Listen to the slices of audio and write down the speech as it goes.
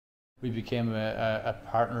We became a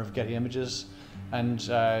partner of Getty Images, and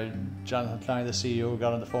Jonathan Klein, the CEO,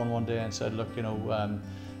 got on the phone one day and said, look,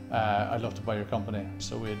 I'd love to buy your company.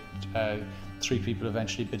 So we had 3 people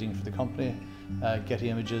eventually bidding for the company, Getty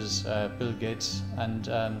Images, Bill Gates, and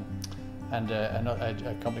a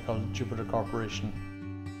company called Jupiter Corporation.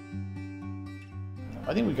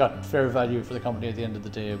 I think we got fair value for the company at the end of the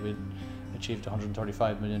day. We achieved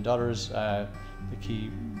 $135 million. The key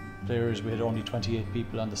players, we had only 28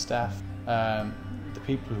 people on the staff. The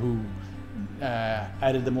people who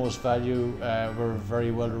added the most value were very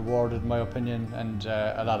well rewarded, in my opinion, and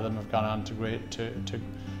a lot of them have gone on to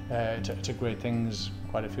great things.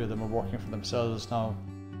 Quite a few of them are working for themselves now,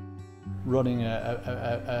 running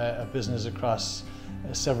a business across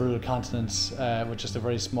several continents with just a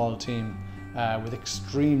very small team, with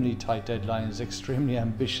extremely tight deadlines, extremely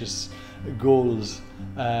ambitious goals,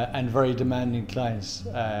 and very demanding clients,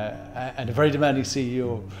 and a very demanding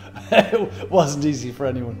CEO. It wasn't easy for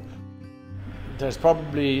anyone. There's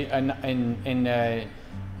probably, in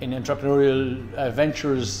entrepreneurial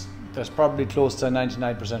ventures, there's probably close to a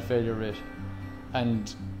 99% failure rate.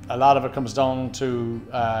 And a lot of it comes down to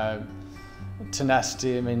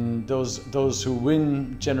tenacity. I mean, those who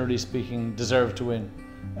win, generally speaking, deserve to win.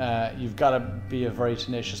 You've got to be a very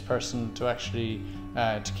tenacious person to actually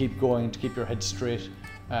to keep going, to keep your head straight,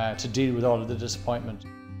 to deal with all of the disappointment.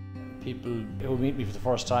 People who meet me for the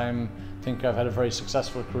first time think I've had a very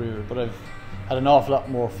successful career, but I've had an awful lot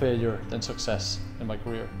more failure than success in my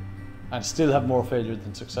career, and still have more failure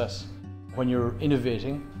than success. When you're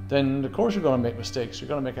innovating, then of course you're going to make mistakes. You're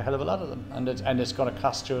going to make a hell of a lot of them, and it's going to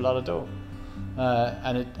cost you a lot of dough.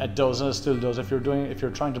 And it does, and it still does. If you're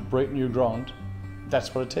trying to break new ground,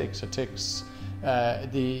 that's what it takes. It takes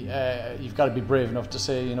you've got to be brave enough to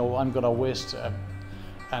say, I'm going to waste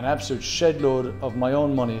an absolute shed load of my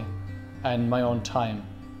own money and my own time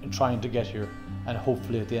in trying to get here, and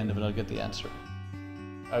hopefully at the end of it I'll get the answer.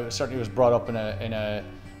 I certainly was brought up in a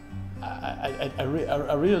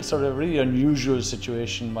real sort of really unusual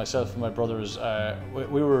situation. Myself and my brothers,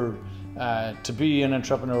 we were to be an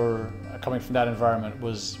entrepreneur coming from that environment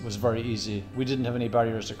was very easy. We didn't have any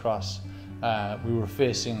barriers to cross. We were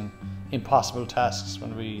facing impossible tasks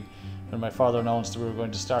when my father announced that we were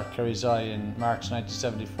going to start Kerry's Eye in March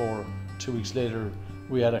 1974. 2 weeks later,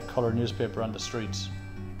 we had a colour newspaper on the streets.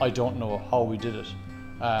 I don't know how we did it.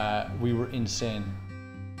 We were insane.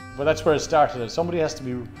 But that's where it started. Somebody has to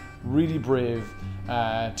be really brave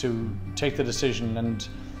to take the decision, and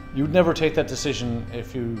you'd never take that decision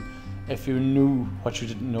if you knew what you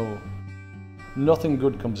didn't know. Nothing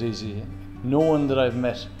good comes easy. No one that I've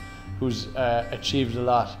met who's achieved a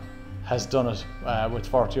lot has done it with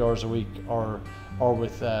 40 hours a week or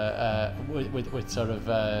with sort of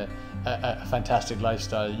a fantastic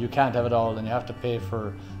lifestyle. You can't have it all, and you have to pay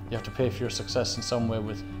for your success in some way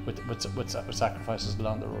with sacrifices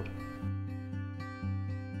along the road.